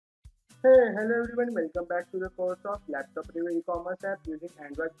Hey, hello everyone, welcome back to the course of laptop review e-commerce app using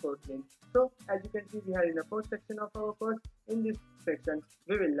Android Kotlin. So, as you can see, we are in the first section of our course. In this section,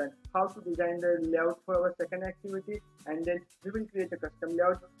 we will learn how to design the layout for our second activity, and then we will create a custom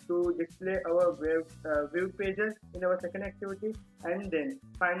layout to display our view pages in our second activity, and then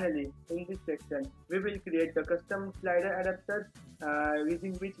finally, in this section, we will create the custom slider adapter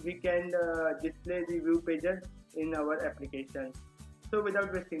using which we can display the view pages in our application. So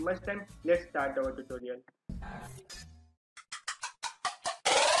without wasting much time, let's start our tutorial.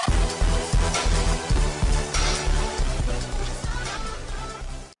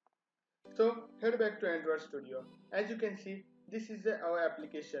 So head back to Android Studio. As you can see, this is our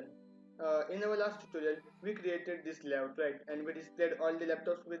application. In our last tutorial, we created this layout, right? And we displayed all the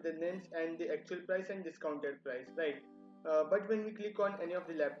laptops with the names and the actual price and discounted price, right? But when we click on any of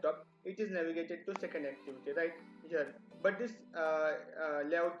the laptop, it is navigated to second activity, right? Here. But this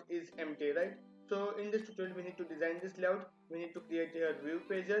layout is empty, right? So in this tutorial, we need to design this layout. We need to create a view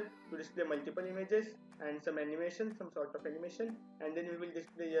pager to display multiple images and some animation, some sort of animation, and then we will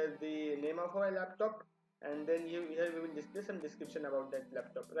display here the name of our laptop, and then here we will display some description about that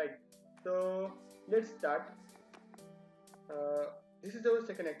laptop, right? So let's start. This is our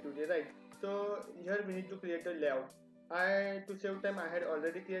second activity, right? So here we need to create a layout. To save time, I had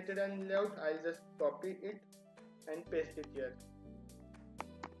already created a layout. I'll just copy it and paste it here,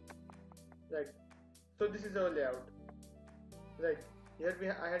 right? So this is our layout, right?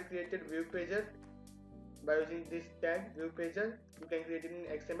 Here I had created view pager by using this tag view pager. You can create it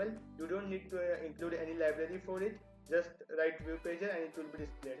in XML. You don't need to include any library for it. Just write view pager and it will be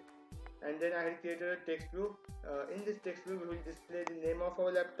displayed. And then I had created a text view. In this text view, we will display the name of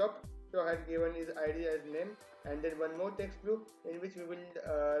our laptop. So I had given his ID as name, and then one more text view in which we will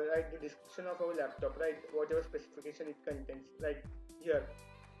write the description of our laptop, right? Whatever specification it contains, right here.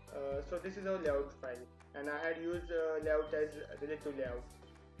 So this is our layout file, and I had used layout as relative layout.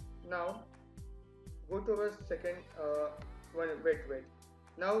 Now go to our second one. Wait.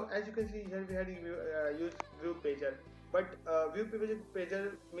 Now as you can see here, we had used view pager, but view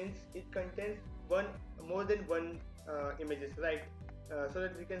pager means it contains one more than one images, right? So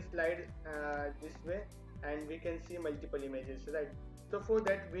that we can slide this way and we can see multiple images, right? So for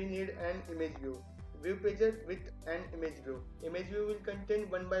that we need an image view pager with an image view will contain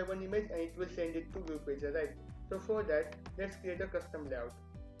one by one image and it will send it to view pager, right? So for that, let's create a custom layout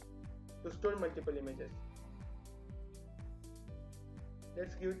to store multiple images.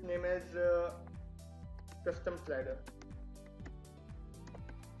 Let's give it name as custom slider.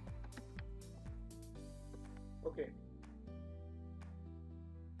 Okay,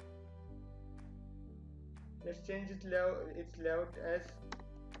 let's change its layout as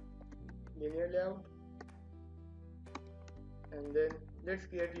linear layout, and then let's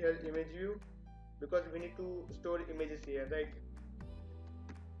create here image view because we need to store images here, right?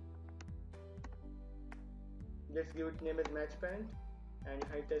 Let's give it name as match parent and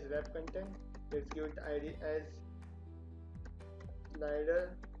height as wrap content. Let's give it ID as slider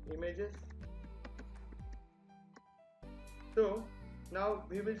images. So now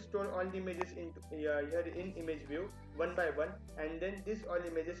we will store all the images into here in image view one by one, and then this all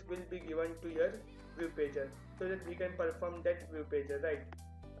images will be given to your view pager so that we can perform that view pager, right?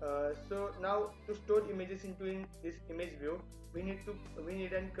 So now to store images into this image view, we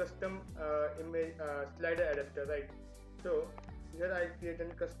need a custom image slider adapter, right? So here I'll create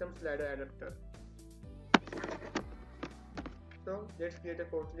a custom slider adapter. So let's create a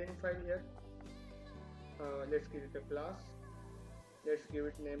Kotlin file here. Let's create a class. Let's give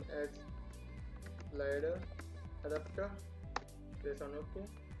it name as slider adapter. Press on OK.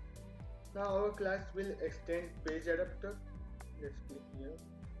 Now our class will extend PageAdapter. Let's click here.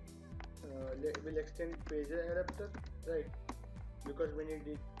 Will extend PageAdapter, right? Because we need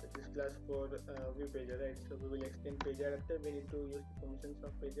this class for view pager, right? So we will extend PageAdapter. We need to use the functions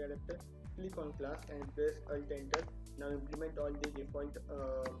of PageAdapter. Click on class and press Alt Enter. Now implement all the default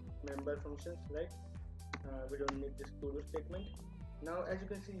member functions, right? We don't need this to do statement. Now as you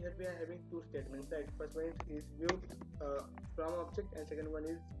can see here, we are having two statements, right? First one is view from object, and second one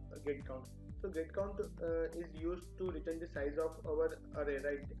is get count. So get count is used to return the size of our array,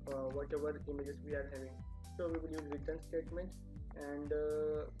 right? Whatever images we are having. So we will use return statement, and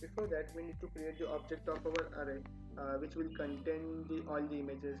before that we need to create the object of our array which will contain all the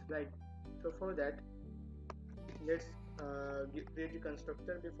images, right? So for that, let's create the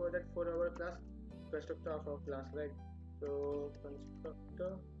constructor before that for our class, constructor of our class, right? So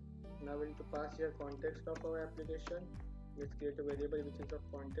constructor, now we need to pass here context of our application. Let's create a variable which is of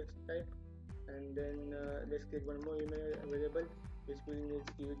context type, and then let's create one more variable which will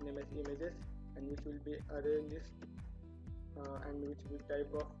give it name as images, and which will be array list, and which will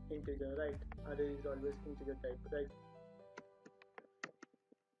type of integer, right? Array is always integer type, right?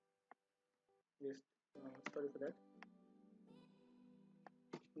 List, sorry for that.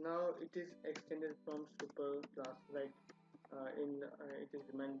 Now it is extended from super class, right? It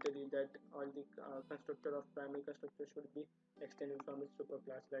is mandatory that all the constructor of primary constructor should be extended from its super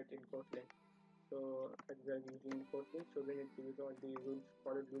class, right, in Kotlin. So as we are using Kotlin, so we need to use all the rules,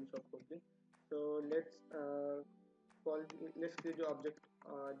 followed rules of Kotlin. So let's create the object,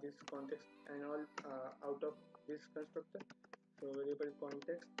 this context and all out of this constructor. So variable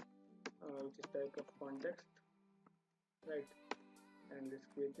context, which is type of context, right? And let's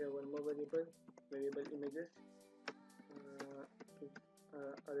create here one more variable images,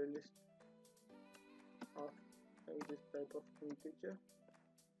 array list of this type of integer,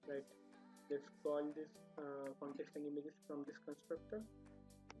 right? Let's call this context and images from this constructor.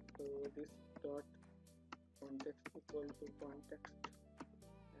 So this dot context equal to context,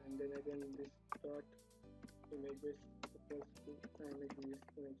 and then again this dot images equals to images,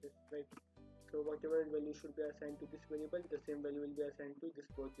 right? So whatever value should be assigned to this variable, the same value will be assigned to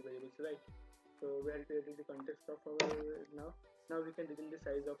this both the variables, right? So we have created the context of our now we can return the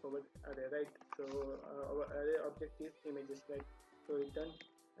size of our array, right? So our array object is images, right? So return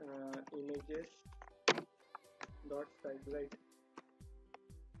images dot size, right?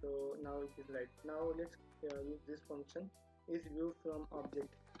 So now it is right. Now let's use this function is view from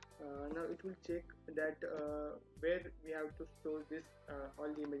object. Now it will check that where we have to store this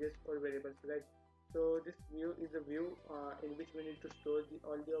all the images or variables, right? So this view is a view in which we need to store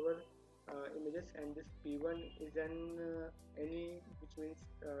all our images, and this p1 is an any, which means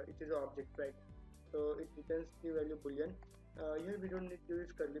it is an object, right? So it returns the value boolean. Here we don't need to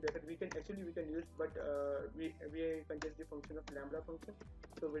use curly bracket. We can use, but we contain the function of lambda function,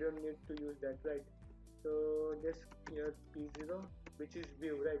 so we don't need to use that, right? So this here p0, which is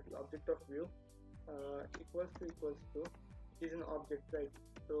view, right? Object of view, equals to is an object, right?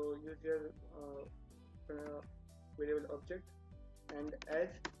 So use your variable object, and as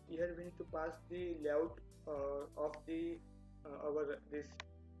here we need to pass the layout of the our this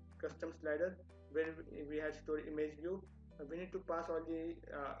custom slider where we had stored image view. We need to pass all the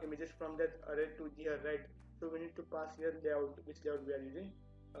images from that array to here, right? So we need to pass here layout, which layout we are using.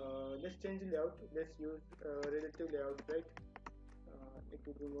 Let's change the layout. Let's use relative layout, right? It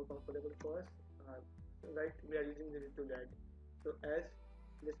will be more comfortable for us, right? We are using relative layout. So as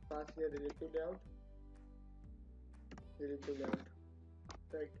let's pass here relative layout,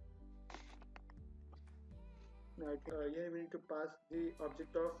 right? Now here we need to pass the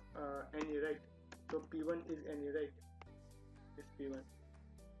object of any, right? So p1 is any, right? This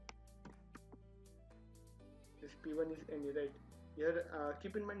p1 is any, right? Here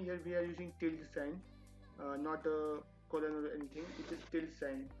keep in mind, here we are using tilde sign, not a colon or anything. It is tilde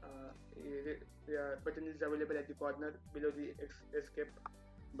sign. Button is available at the corner below the escape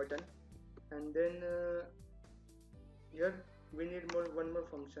button, and then here we need one more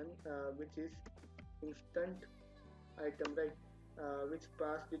function, which is instant item, right? Which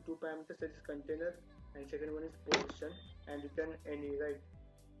pass the two parameters, that is container, and second one is position, and return any, right?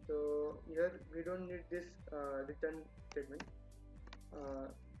 So here we don't need this return statement.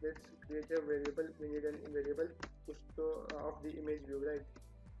 Let's create a variable. We need a variable to store of the image view, right?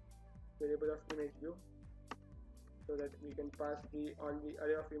 Variable of image view, so that we can pass all the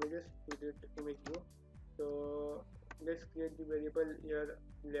array of images to the image view. So let's create the variable here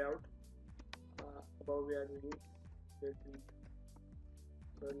layout. Above we are using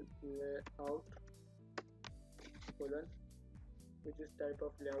layout colon, which is type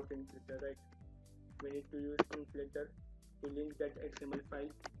of layout inflator, right? We need to use inflator to link that XML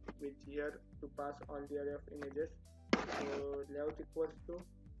file with here to pass all the array of images. So layout equals to,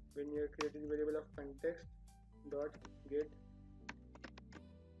 when you are creating variable of context dot get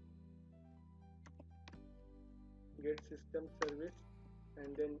system service,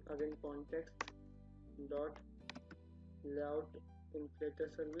 and then again context dot layout inflator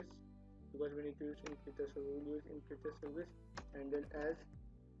service, because we need to use inflator, so we will use inflator service, and then as,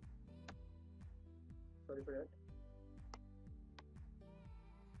 sorry for that,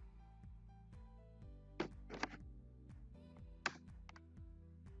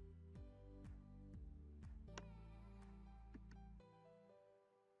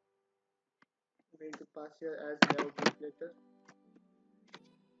 we need to pass here as layout inflator,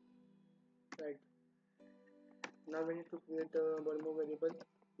 right? Now we need to create one more variable,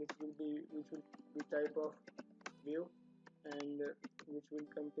 which will be type of view, and which will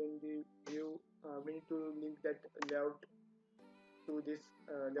contain the view. We need to link that layout to this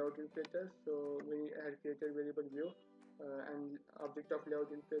layout inflator. So we have created variable view and object of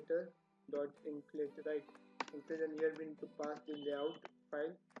layout inflator dot inflate, right? Inflate, and here we need to pass the layout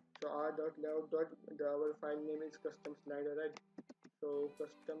file. So our dot layout dot our file name is custom slider, right? So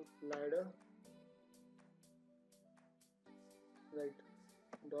custom slider, right,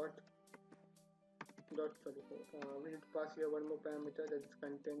 dot sorry, we need to pass here one more parameter, that is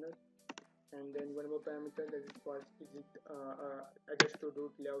container, and then one more parameter, that is false. Is it attached to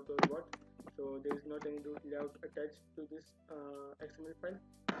root layout or what? So there is not any root layout attached to this XML file,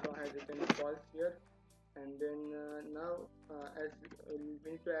 so I have written false here. And then now as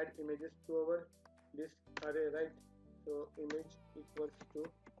we need to add images to our this array, right? So image equals to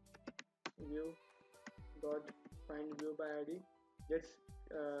view dot find view by id. Let's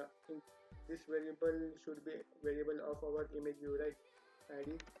this variable should be variable of our image view, right?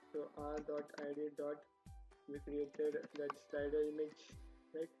 id. So r dot id dot, we created that slider image,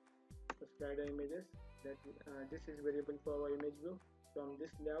 right? So slider images, that this is variable for our image view from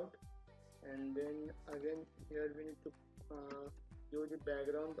this layout. And then again here we need to use the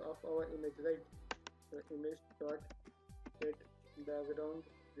background of our image, right? So image dot get background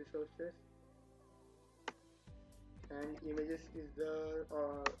resources, and images is the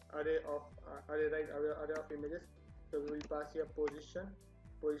array of array of images. So we will pass here position.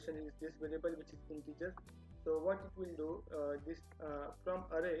 Position is this variable which is integer. So what it will do, this from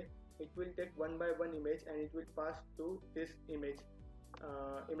array it will take one by one image and it will pass to this image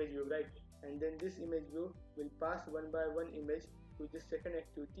view, right? And then this image view will pass one by one image to the second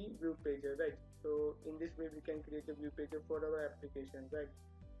activity view pager, right? So in this way we can create a view pager for our application, right?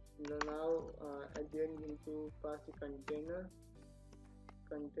 Now at the end we need to pass the container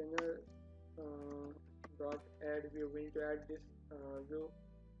dot add view. We need to add this view,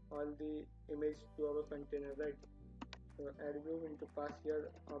 all the image to our container, right? So add view, we need to pass here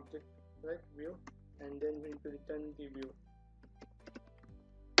object, right, view, and then we need to return the view,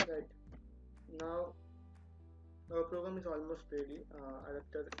 right? Now our program is almost ready.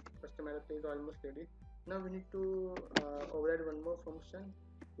 Custom adapter is almost ready. Now we need to override one more function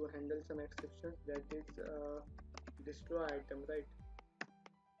to handle some exceptions, that is destroy item, right?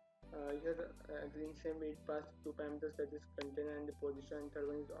 Here in same way it passed two parameters, that is container and the position, and third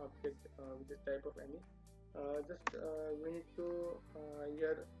one is object with this type of any. We need to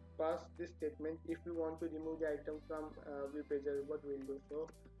here pass this statement if we want to remove the item from view pager, what we will do. So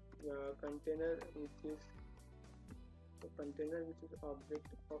container which is object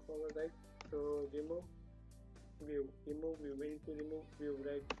of our, right? So remove view, we need to remove view,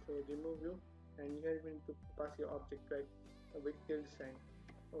 right? So remove view, and here we need to pass your object, right, with tilde sign.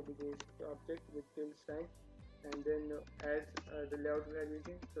 Begins the object with tilde sign, and then as the layout we are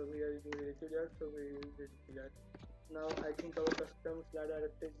using, so we are using relative layout, so we use relative layout. Now I think our custom slider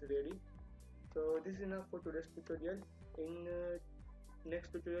adapter is ready. So this is enough for today's tutorial. In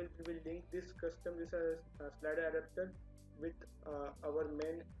next tutorial we will link this slider adapter with our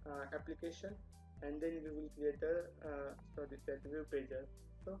main application, and then we will create a view pager.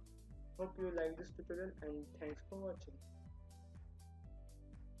 So hope you like this tutorial, and thanks for watching.